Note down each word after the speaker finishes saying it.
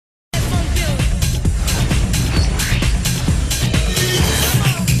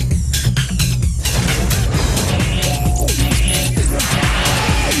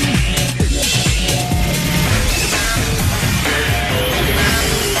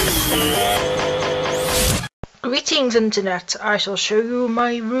Greetings internet, I shall show you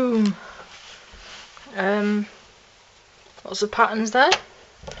my room. Lots of patterns there.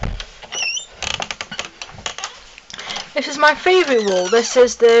 This is my favourite wall. This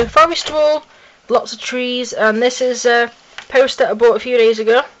is the forest wall, lots of trees, and this is a poster I bought a few days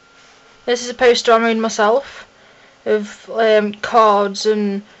ago. This is a poster I made myself of cards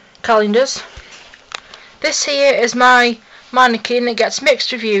and calendars. This here is my mannequin. It gets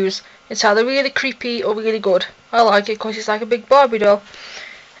mixed reviews. It's either really creepy or really good. I like it because it's like a big Barbie doll.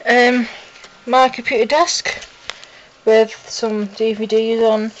 My computer desk with some DVDs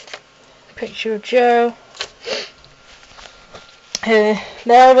on. Picture of Joe.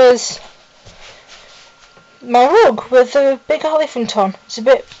 There is my rug with a big elephant on. It's a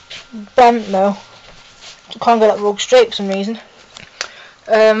bit bent though. I can't get that rug straight for some reason.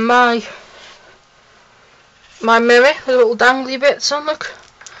 My mirror with little dangly bits on, look.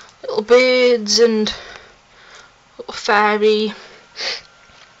 Little birds and little fairy.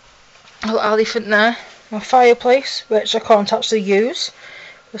 Little elephant there. My fireplace, which I can't actually use,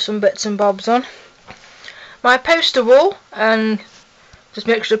 with some bits and bobs on. My poster wall, and just a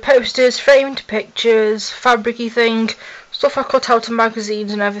mixture of posters, framed pictures, fabricy thing, stuff I cut out of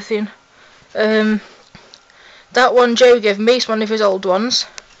magazines and everything. That one Joe gave me is one of his old ones.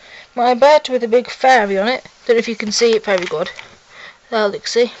 My bed with a big fairy on it. Don't know if you can see it very good. There, look,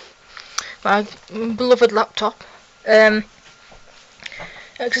 see. My beloved laptop.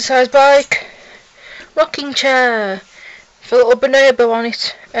 Exercise bike. Rocking chair. With a little bonobo on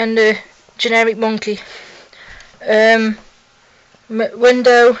it. And a generic monkey.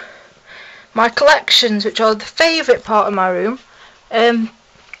 Window. My collections, which are the favourite part of my room.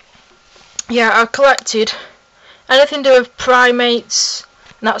 Yeah, I collected anything to do with primates,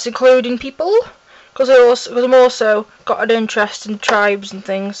 and that's including people, because I'm also got an interest in tribes and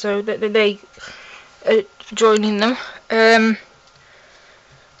things, so they joining them.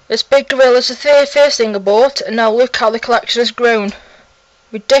 This big gorilla's the first thing I bought, and now look how the collection has grown.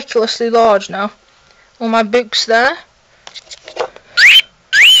 Ridiculously large now. All my books there.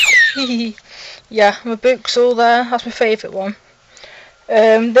 Yeah, my books all there. That's my favourite one.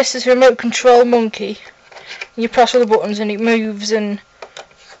 This is a remote control monkey. You press all the buttons and it moves and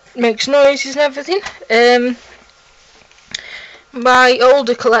makes noises and everything. My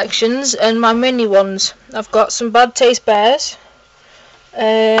older collections and my mini ones. I've got some Bad Taste bears.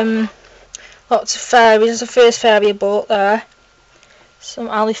 Lots of fairies. That's the first fairy I bought there. Some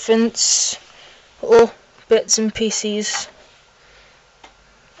elephants. Little bits and pieces.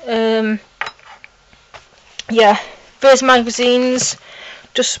 Yeah, there's magazines.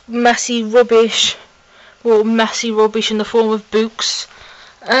 Just messy rubbish. Well, messy rubbish in the form of books.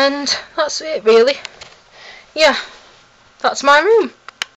 And that's it really. Yeah, that's my room.